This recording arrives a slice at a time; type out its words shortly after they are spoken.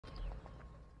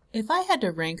If I had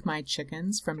to rank my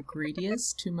chickens from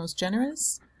greediest to most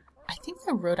generous, I think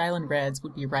the Rhode Island Reds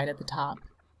would be right at the top.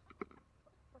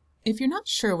 If you're not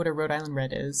sure what a Rhode Island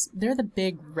Red is, they're the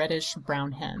big reddish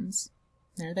brown hens.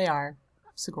 There they are,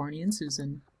 Sigourney and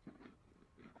Susan.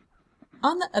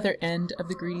 On the other end of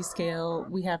the greedy scale,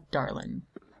 we have Darlin.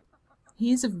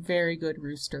 He's a very good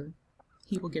rooster.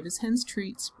 He will give his hens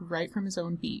treats right from his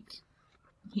own beak.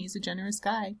 He's a generous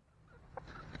guy.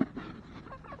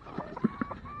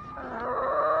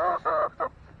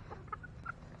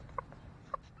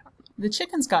 The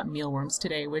chickens got mealworms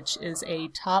today, which is a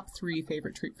top 3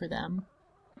 favorite treat for them.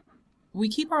 We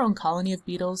keep our own colony of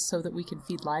beetles so that we can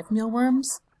feed live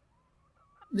mealworms.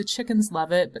 The chickens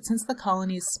love it, but since the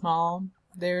colony is small,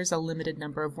 there's a limited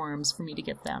number of worms for me to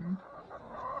give them.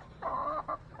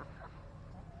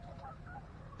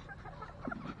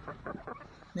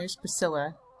 There's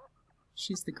Priscilla.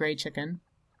 She's the gray chicken.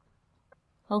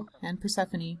 Oh, and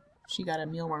Persephone. She got a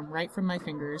mealworm right from my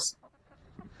fingers.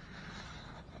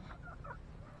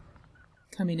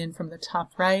 Coming in from the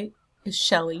top right is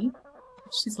Shelly.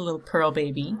 She's a little pearl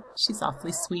baby. She's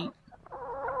awfully sweet.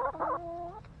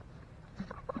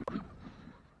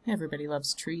 Everybody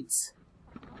loves treats.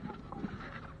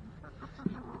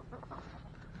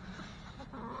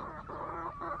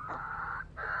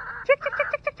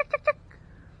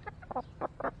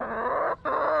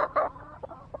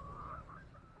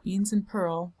 Beans and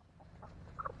Pearl.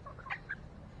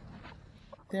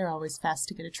 They're always fast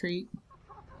to get a treat.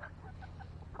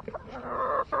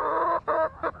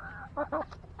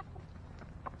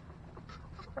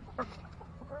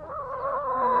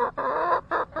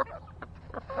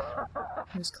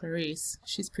 There's Clarice.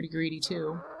 She's pretty greedy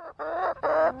too.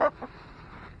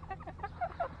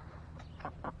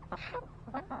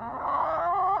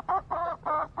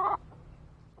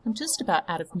 I'm just about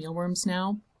out of mealworms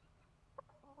now.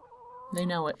 They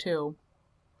know it too.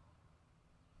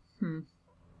 I'm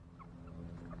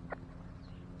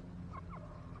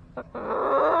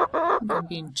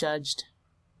being judged.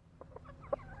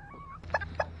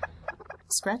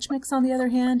 Scratch Mix, on the other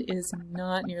hand, is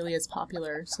not nearly as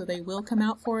popular, so they will come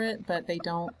out for it, but they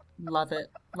don't love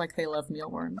it like they love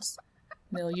mealworms.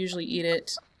 They'll usually eat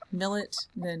it, millet,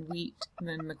 then wheat,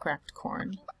 then the cracked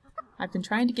corn. I've been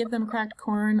trying to give them cracked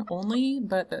corn only,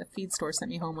 but the feed store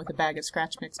sent me home with a bag of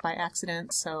Scratch Mix by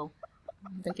accident, so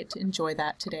they get to enjoy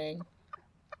that today.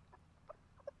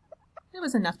 It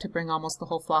was enough to bring almost the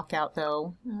whole flock out,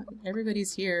 though.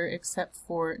 Everybody's here except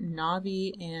for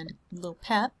Navi and Lil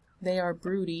Pep. They are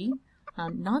broody.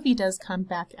 Navi does come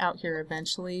back out here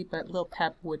eventually, but Lil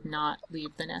Pep would not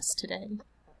leave the nest today.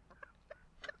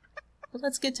 But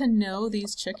let's get to know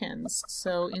these chickens.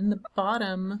 So in the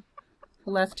bottom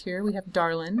left here we have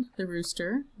Darlin, the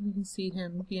rooster. You can see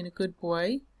him being a good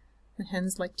boy. The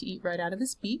hens like to eat right out of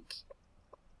his beak.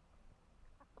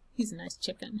 He's a nice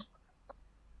chicken.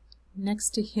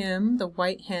 Next to him, the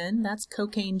white hen, that's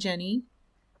Cocaine Jenny.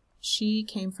 She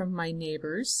came from my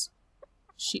neighbors.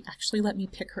 She actually let me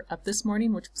pick her up this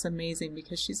morning, which was amazing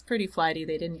because she's pretty flighty.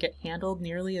 They didn't get handled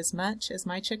nearly as much as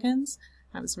my chickens.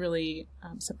 I was really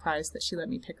surprised that she let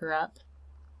me pick her up.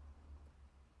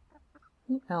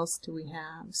 Who else do we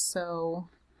have? So,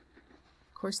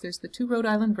 of course, there's the 2 Rhode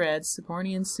Island Reds,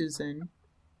 Sigourney and Susan.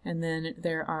 And then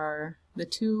there are the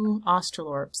 2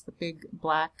 Australorps, the big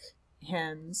black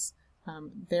hens.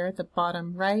 There at the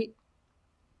bottom right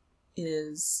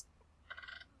is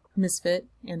Misfit,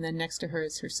 and then next to her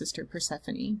is her sister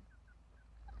Persephone.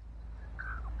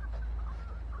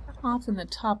 Off in the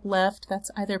top left, that's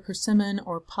either Persimmon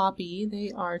or Poppy.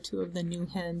 They are 2 of the new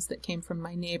hens that came from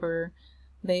my neighbor.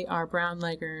 They are brown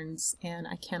leghorns, and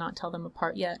I cannot tell them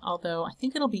apart yet, although I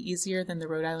think it'll be easier than the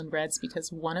Rhode Island Reds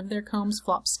because one of their combs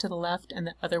flops to the left and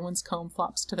the other one's comb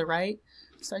flops to the right.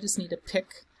 So I just need to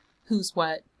pick who's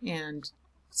what and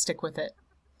stick with it.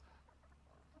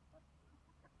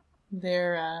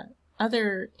 Their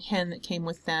other hen that came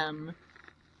with them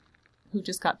who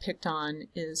just got picked on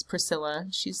is Priscilla.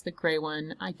 She's the gray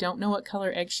one. I don't know what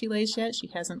color egg she lays yet. She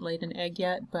hasn't laid an egg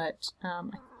yet, but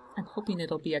I'm hoping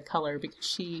it'll be a color because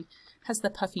she has the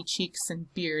puffy cheeks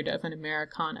and beard of an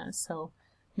Americana, so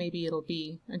maybe it'll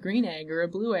be a green egg or a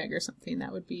blue egg or something.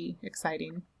 That would be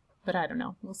exciting, but I don't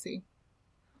know. We'll see.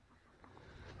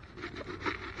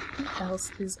 What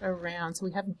else is around? So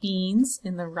we have Beans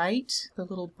in the right, the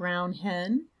little brown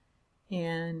hen,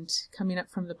 and coming up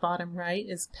from the bottom right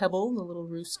is Pebble, the little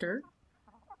rooster.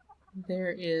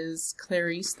 There is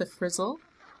Clarice the Frizzle,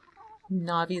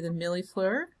 Navi the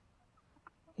Millefleur,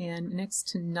 and next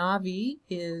to Navi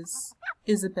is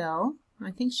Isabel.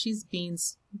 I think she's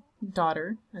Bean's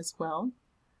daughter as well.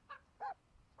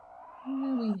 And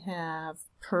then we have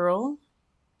Pearl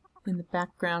in the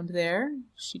background there.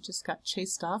 She just got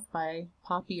chased off by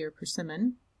Poppy or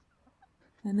Persimmon.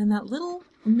 And then that little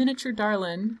miniature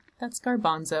darlin', that's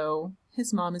Garbanzo.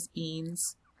 His mom is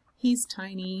Beans. He's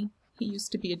tiny. He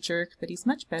used to be a jerk, but he's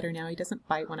much better now. He doesn't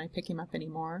bite when I pick him up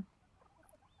anymore.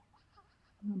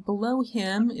 Below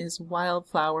him is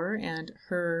Wildflower and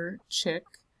her chick,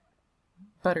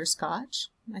 Butterscotch.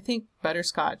 I think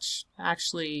Butterscotch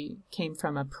actually came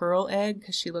from a Pearl egg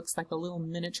because she looks like a little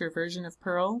miniature version of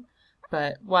Pearl,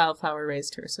 but Wildflower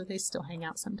raised her, so they still hang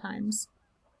out sometimes.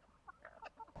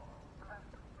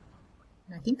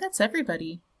 I think that's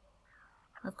everybody.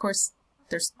 Of course,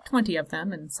 there's 20 of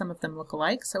them, and some of them look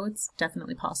alike, so it's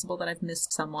definitely possible that I've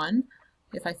missed someone.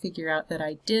 If I figure out that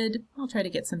I did, I'll try to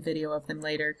get some video of them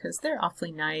later, because they're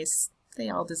awfully nice. They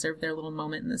all deserve their little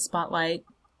moment in the spotlight.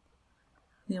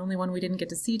 The only one we didn't get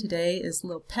to see today is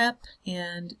Lil Pep,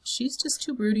 and she's just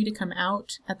too broody to come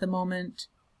out at the moment.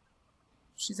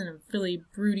 She's in a really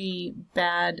broody,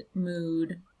 bad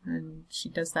mood, and she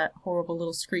does that horrible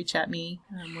little screech at me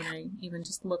when I even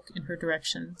just look in her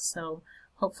direction. So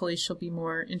hopefully she'll be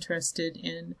more interested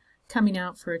in coming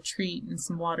out for a treat and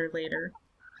some water later,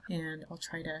 and I'll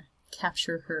try to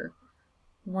capture her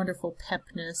wonderful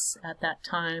pepness at that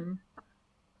time.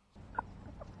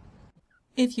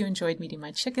 If you enjoyed meeting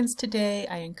my chickens today,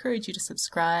 I encourage you to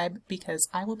subscribe because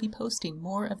I will be posting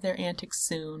more of their antics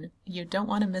soon. You don't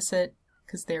want to miss it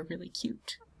because they're really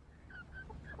cute.